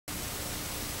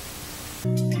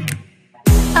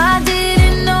I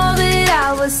didn't know that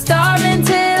I was starving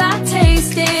till I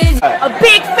tasted a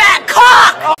big fat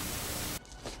cock!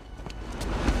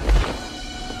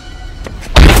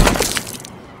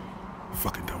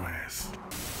 Fucking dumbass.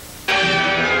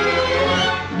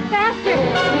 Faster!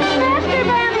 Faster,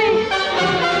 Bambi!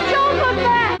 Don't look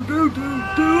back!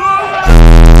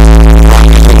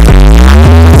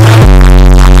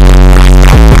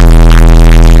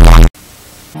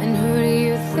 And who do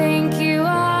you think you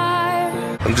are?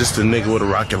 I'm just a nigga with a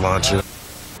rocket launcher.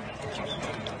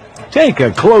 Take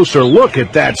a closer look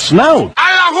at that snout.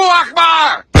 Allahu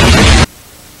Akbar!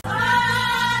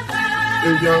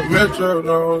 If young Metro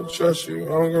don't trust you,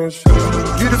 I'm gonna show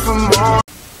you. Beautiful mom.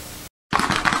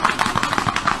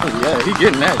 Oh yeah, he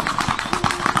getting that.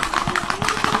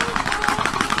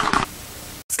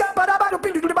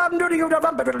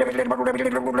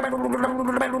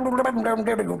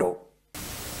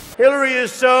 Hillary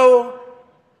is so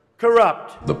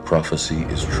corrupt. The prophecy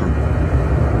is true.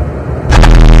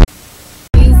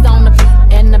 He's on the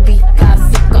beat and the beat got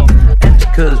sick. That's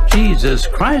because Jesus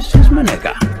Christ is my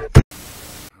nigga. How do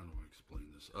I explain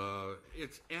this?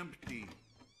 It's empty.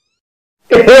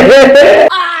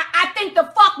 I think the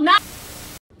fuck not.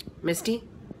 Misty,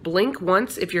 blink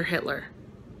once if you're Hitler.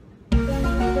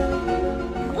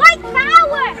 White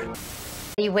power!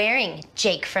 What are you wearing,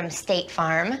 Jake from State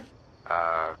Farm?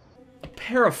 A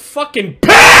pair of fucking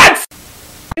pants!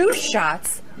 2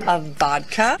 shots of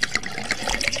vodka.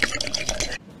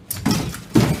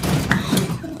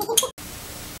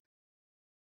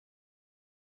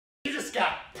 You just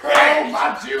got pranked! Oh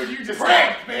my dude, you just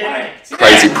pranked me!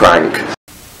 Crazy prank.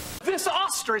 This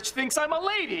ostrich thinks I'm a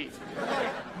lady!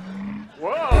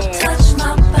 Whoa! Touch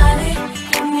my body,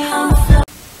 give me all the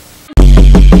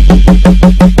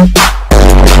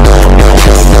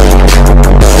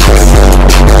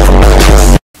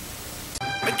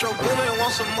Metro Boomin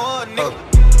want some more, nigga.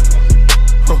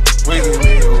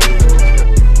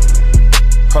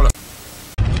 Hold up.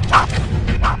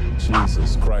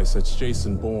 Jesus Christ, that's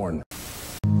Jason Bourne.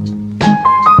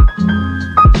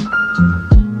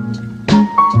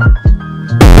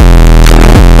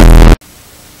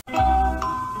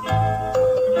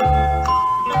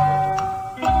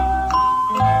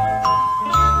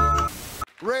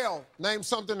 Rail, name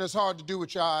something that's hard to do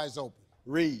with your eyes open.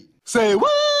 Read. Say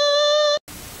what?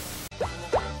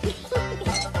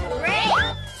 Grape!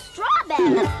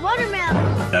 Strawberry!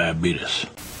 Watermelon! Diabetes.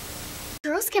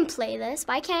 Girls can play this.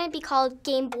 Why can't it be called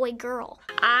Game Boy Girl?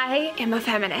 I am a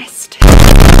feminist.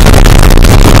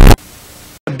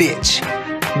 Bitch.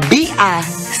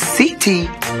 B-I-C-T-H.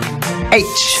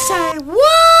 Say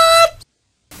what?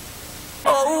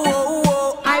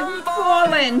 I'm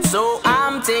falling. So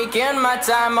I'm taking my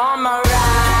time on my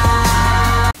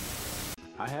ride.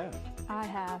 I have. I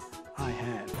have. I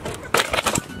have.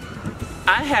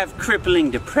 I have crippling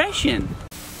depression.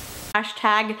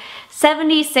 Hashtag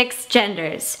 76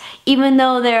 genders, even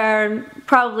though there are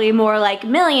probably more like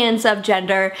millions of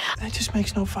gender. That just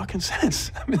makes no fucking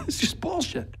sense. I mean, it's just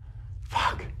bullshit.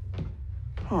 Fuck.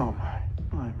 Oh my.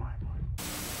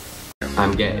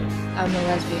 I'm gay. I'm a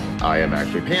lesbian. I am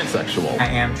actually pansexual. I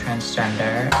am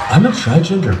transgender. I'm a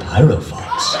transgender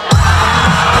pyrofox.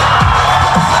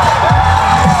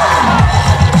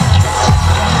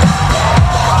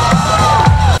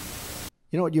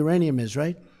 You know what uranium is,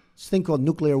 right? It's a thing called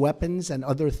nuclear weapons and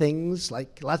other things.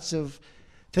 Like lots of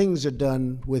things are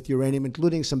done with uranium,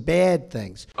 including some bad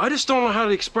things. I just don't know how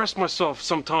to express myself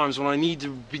sometimes when I need to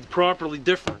be properly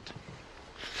different.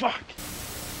 Fuck.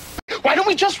 Why don't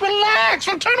we just relax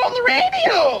and turn on the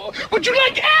radio? Would you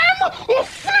like M or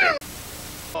F?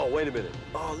 Oh, wait a minute.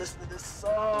 Oh, listen to this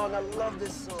song. I love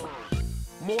this song.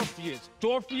 Morpheus,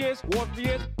 Dorpheus,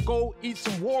 Morpheus, go eat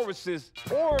some walruses,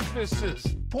 orifices,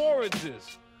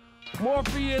 porridges.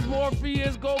 Morpheus,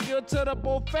 Morpheus, go get to the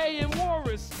buffet in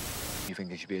Walrus. You think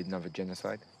there should be another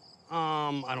genocide?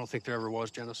 I don't think there ever was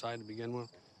genocide to begin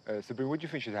with. Sabrina, what do you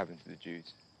think should happen to the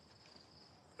Jews?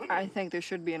 I think there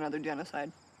should be another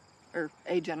genocide. Or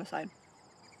a genocide.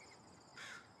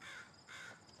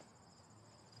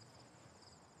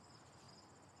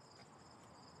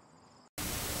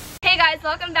 Hey guys,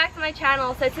 welcome back to my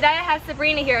channel. So today I have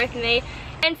Sabrina here with me,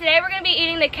 and today we're going to be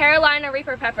eating the Carolina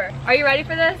Reaper pepper. Are you ready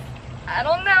for this? I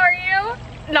don't know, are you?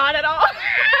 Not at all.